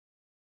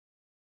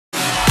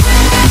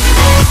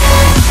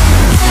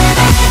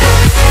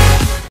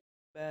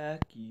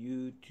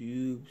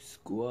YouTube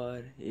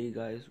squad? Hey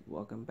guys,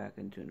 welcome back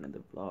into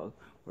another vlog.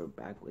 We're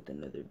back with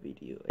another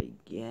video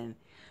again.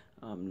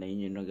 Letting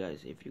you know,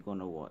 guys, if you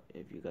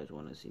guys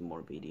want to see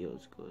more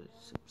videos, go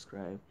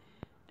subscribe,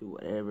 do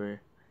whatever.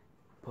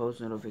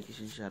 Post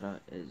notification shout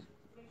out is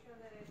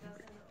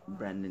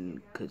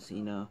Brandon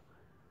Casino.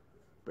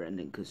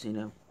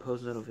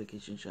 Post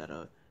notification shout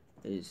out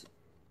is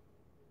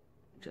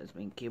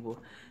Jasmine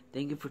Cable.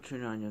 Thank you for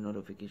turning on your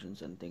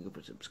notifications and thank you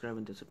for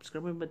subscribing. The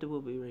subscribing button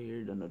will be right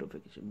here, the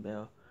notification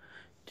bell.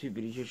 Two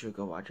videos you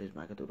can watch is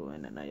Makaturo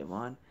and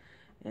Anayaman.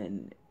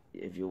 And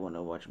if you want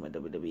to watch my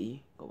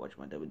WWE, go watch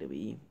my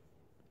WWE.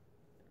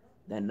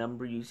 That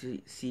number you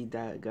see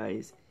that,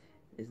 guys,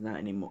 is not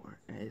anymore.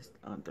 It's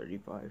on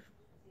 35.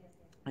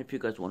 If you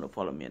guys want to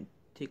follow me on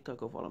TikTok,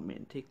 go follow me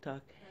on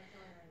TikTok.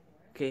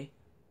 Okay.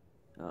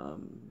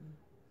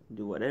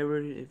 Do whatever.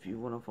 If you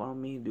want to follow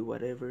me, do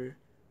whatever.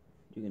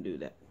 You can do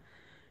that,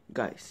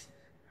 guys.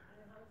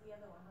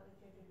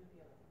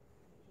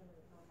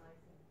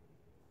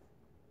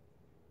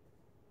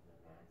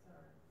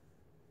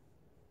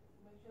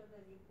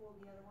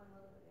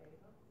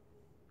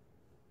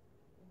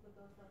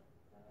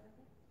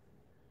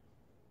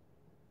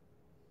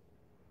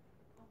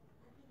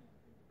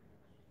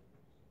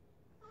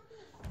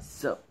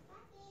 So,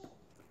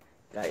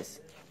 guys,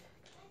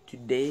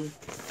 today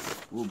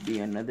will be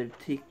another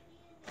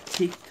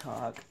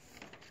TikTok.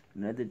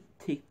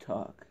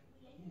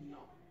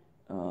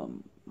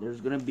 There's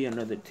gonna be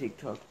another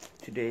TikTok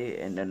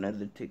today and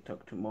another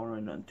TikTok tomorrow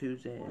and on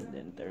Tuesday and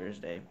then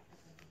Thursday.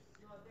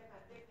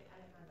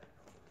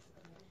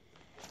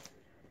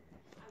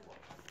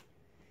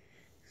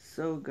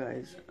 So,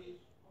 guys,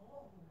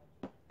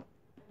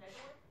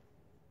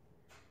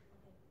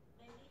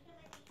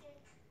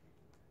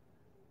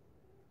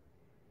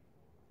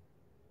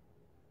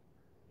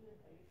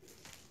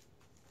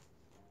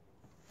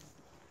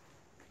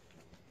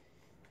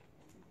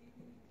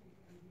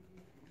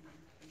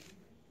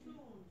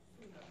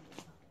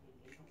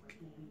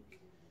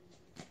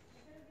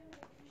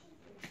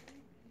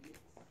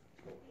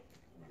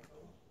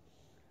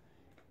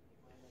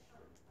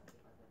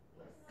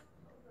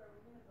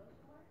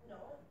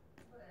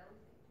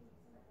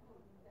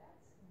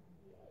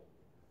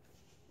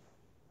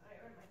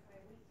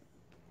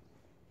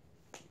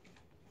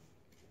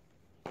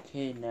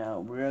 okay, now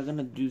we're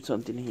gonna do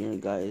something here,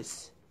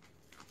 guys.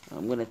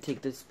 I'm gonna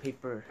take this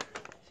paper.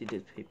 See,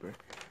 this paper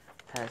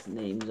has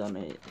names on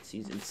it.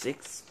 Season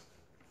 6.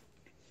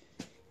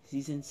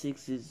 Season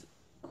 6 is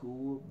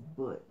cool,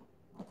 but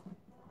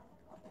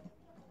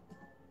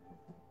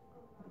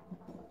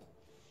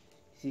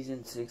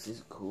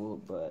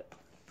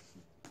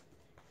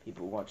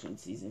people watching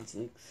season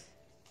 6,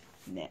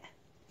 nah.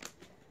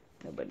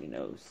 Nobody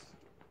knows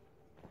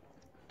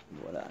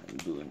what I'm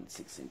doing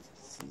season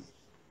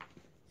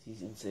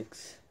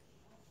 6.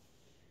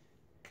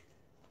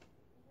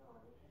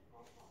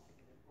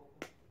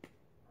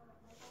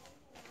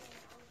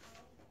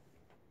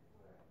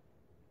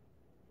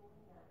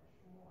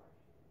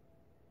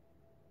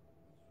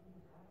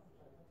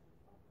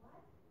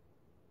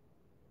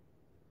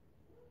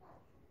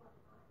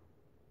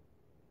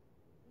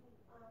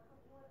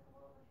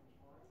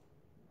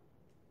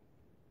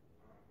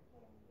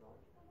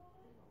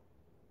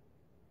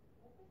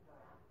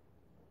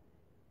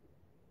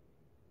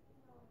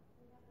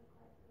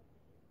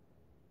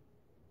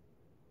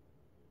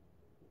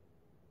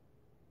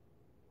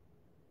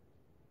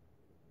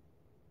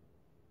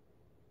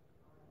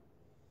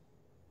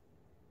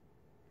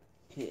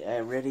 Okay, I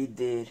already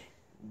did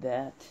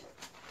that.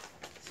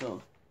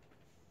 So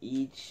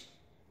each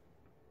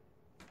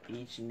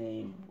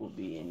name will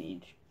be in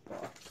each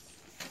box.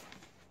 So,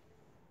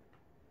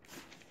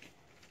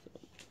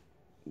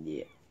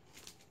 yeah.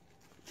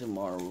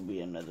 Tomorrow will be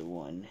another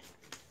one.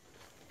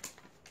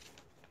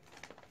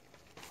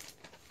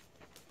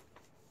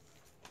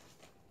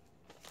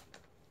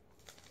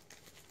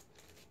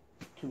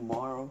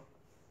 Tomorrow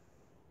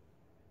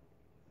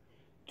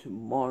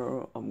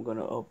I'm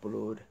gonna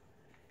upload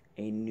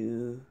a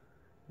new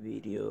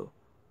video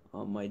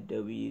on my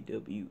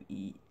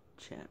WWE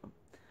channel.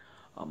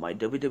 On my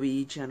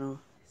WWE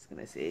channel, it's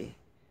gonna say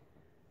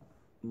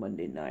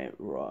Monday Night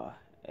Raw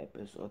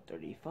episode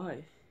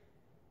 35.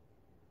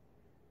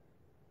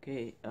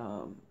 Okay,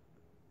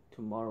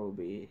 tomorrow will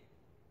be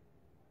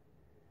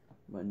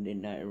Monday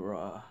Night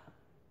Raw.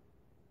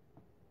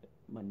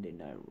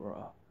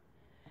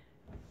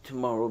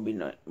 Tomorrow will be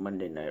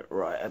Monday Night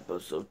Raw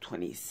episode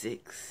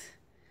 26.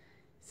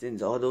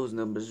 Since all those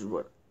numbers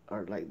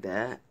are like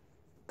that,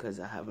 because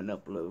I haven't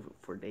uploaded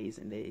for days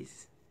and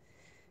days.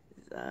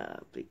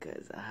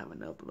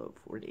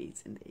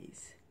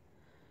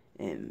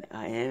 And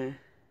I am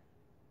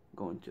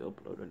going to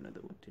upload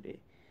another one today.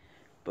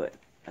 But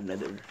I'm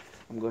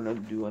gonna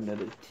do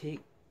another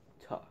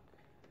TikTok.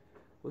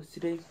 What's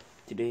today?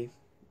 Today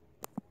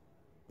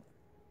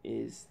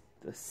is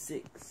the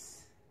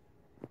 6th.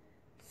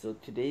 So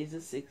today's the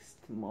 6th.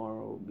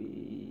 Tomorrow will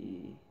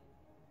be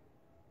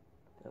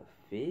the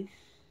 5th.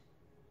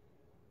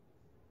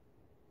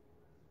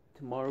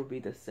 Tomorrow will be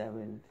the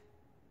 7th.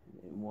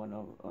 and one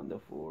on the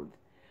 4th.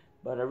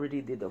 But I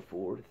already did the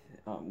 4th.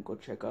 Go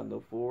check on the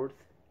 4th.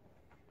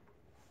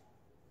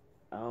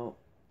 I'm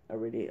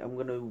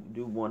gonna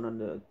do one on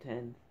the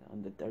 10th,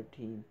 on the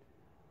 13th,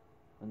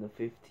 on the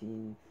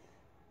 15th,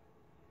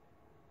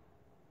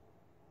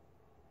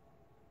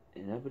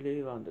 and I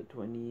believe on the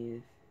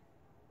 20th.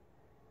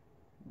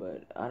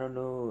 But I don't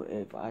know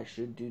if I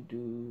should do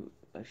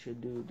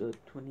the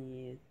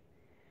 20th,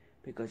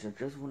 because I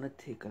just want to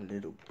take a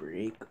little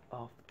break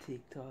off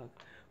TikTok.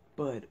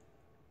 But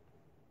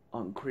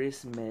on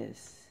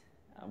Christmas,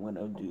 I'm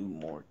gonna do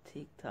more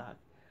TikTok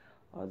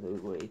all the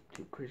way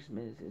to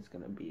Christmas. It's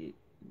gonna be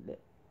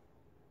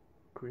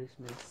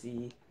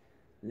Christmassy,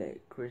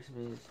 like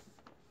Christmas,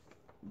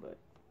 but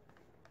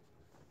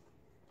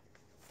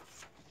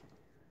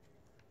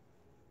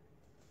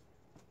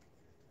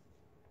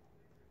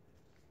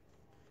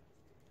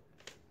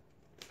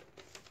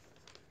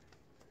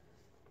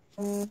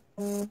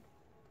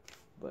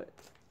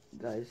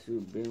guys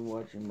who've been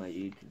watching my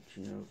YouTube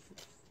channel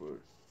for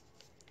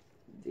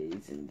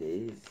days and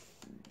days,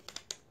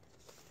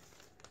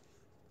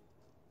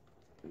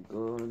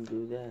 go and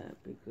do that,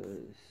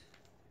 because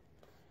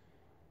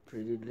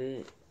pretty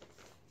lit.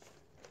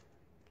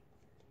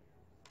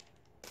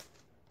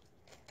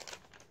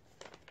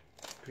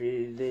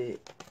 Pretty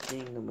lit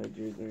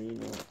thingamajigger, you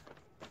know.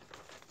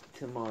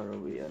 Tomorrow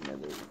will be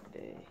another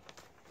day.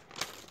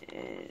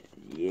 And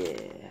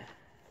yeah.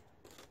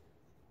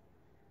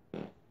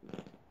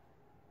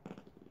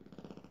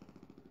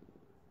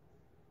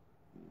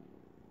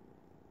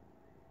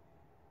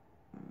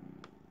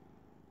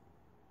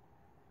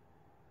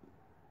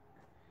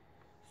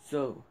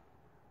 So,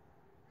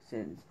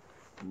 since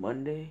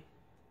Monday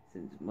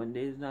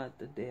is not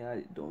the day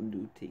I don't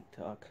do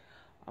TikTok,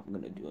 I'm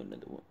gonna do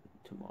another one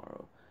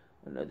tomorrow,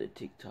 another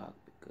TikTok,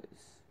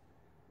 because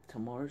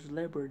tomorrow's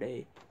Labor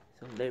Day.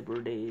 So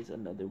Labor Day is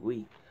another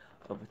week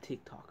of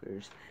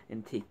TikTokers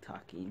and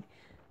TikToking.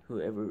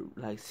 Whoever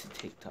likes to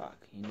TikTok,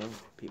 you know,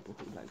 people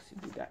who likes to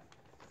do that.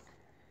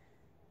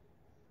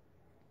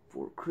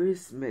 For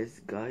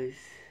Christmas, guys.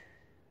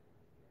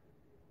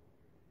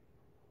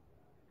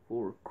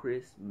 For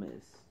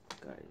Christmas,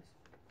 guys,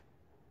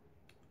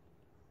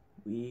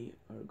 we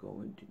are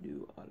going to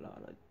do a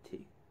lot of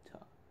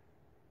TikTok.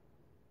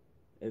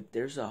 If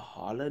there's a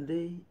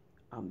holiday,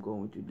 I'm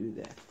going to do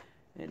that.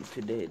 And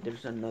today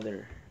there's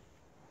another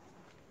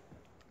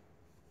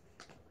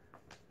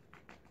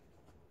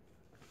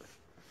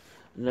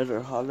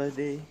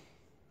holiday,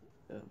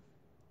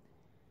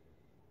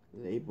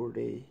 Labor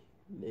Day,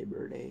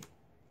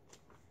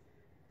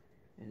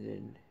 and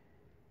then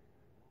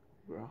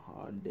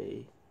Groundhog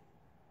Day,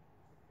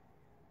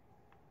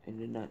 and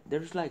then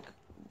there's like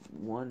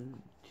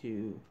 1,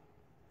 2,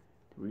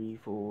 3,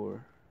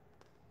 4.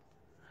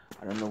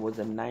 I don't know what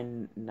the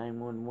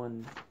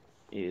 911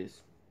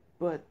 is,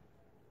 but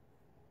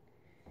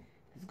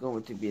it's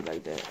going to be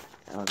like that.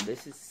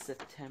 This is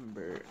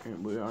September,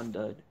 and we're on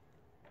the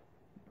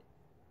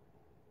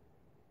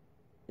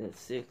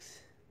 6th.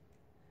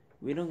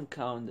 We don't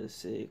count the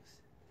 6th,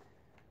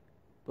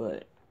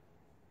 but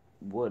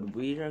what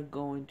we are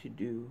going to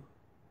do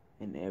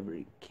in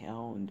every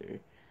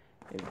calendar,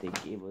 if they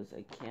give us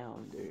a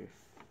calendar,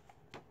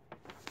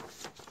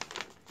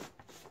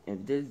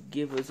 if they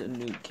give us a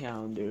new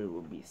calendar, it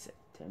will be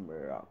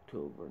September,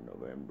 October,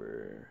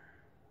 November.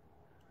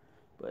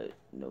 But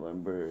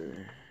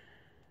November,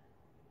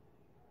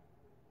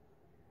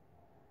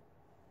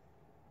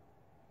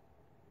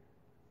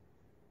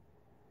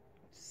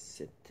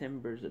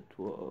 September's the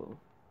 12th.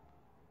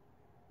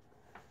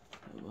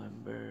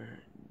 November,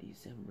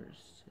 December,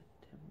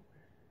 September,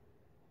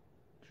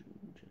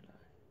 June,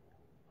 July,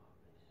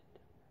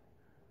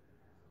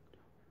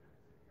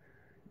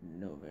 August,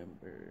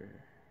 November.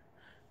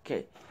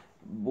 Okay,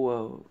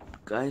 well,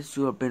 guys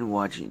who have been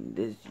watching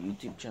this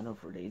YouTube channel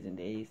for days and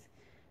days,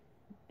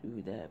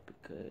 do that,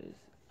 because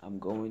I'm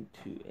going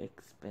to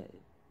expect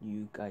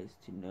you guys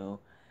to know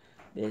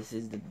this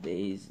is the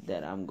days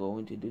that I'm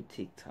going to do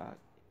TikTok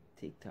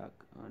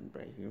on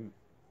right here,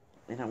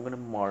 and I'm gonna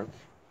mark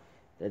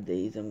the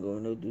days I'm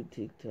going to do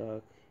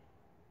TikTok.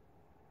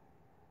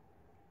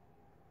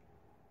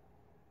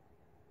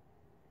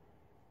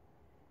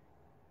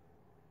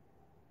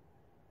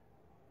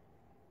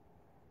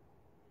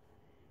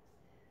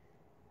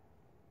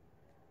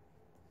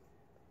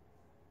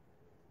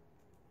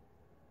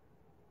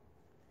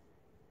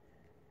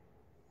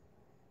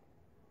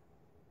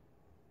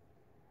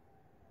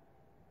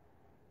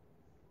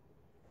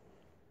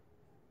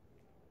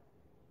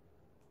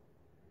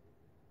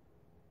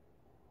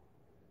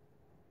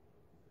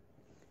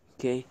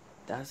 Okay,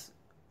 that's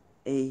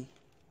a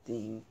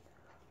thing.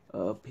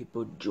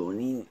 People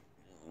joining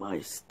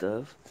my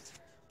stuff.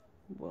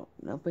 Well,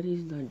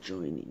 nobody's not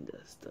joining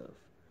that stuff.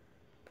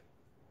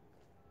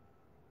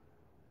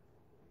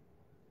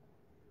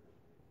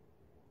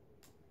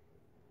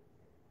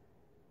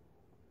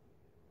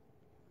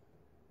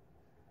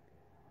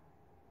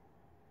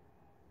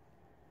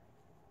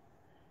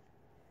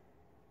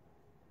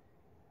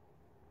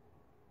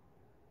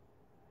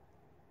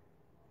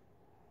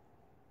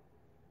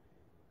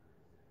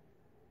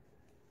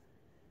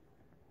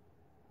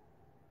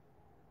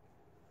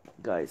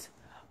 Guys,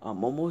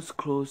 I'm almost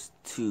close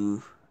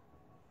to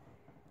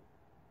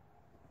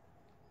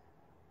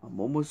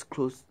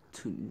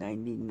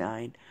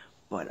 99,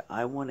 but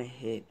I want to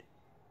hit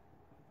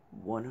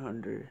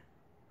 100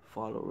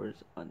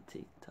 followers on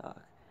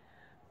TikTok.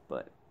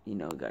 But you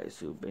know, guys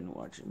who've been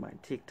watching my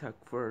TikTok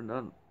for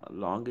the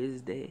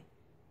longest day,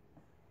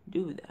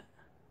 do that.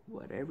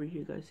 Whatever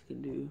you guys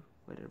can do,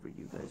 whatever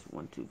you guys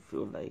want to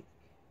feel like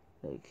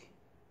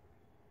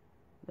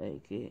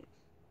it.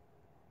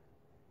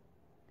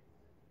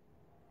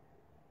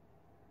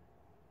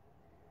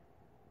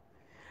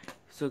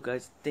 So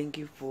guys, thank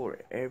you for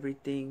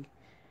everything.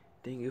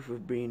 Thank you for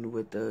being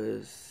with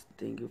us.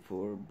 Thank you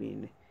for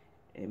being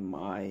in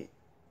my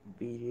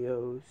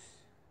videos.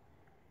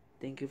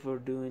 Thank you for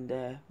doing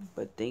that.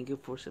 But thank you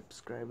for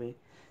subscribing.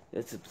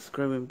 The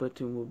subscribing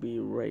button will be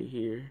right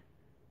here.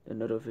 The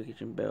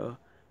notification bell.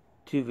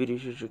 2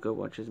 videos you should go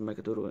watch is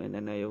Makadoro and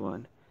another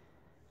one.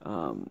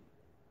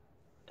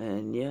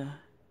 And yeah.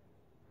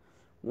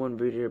 1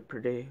 video per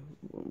day.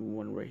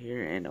 1 right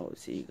here. And I will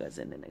see you guys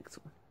in the next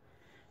one.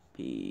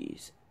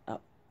 Peace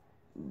out.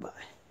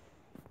 Bye.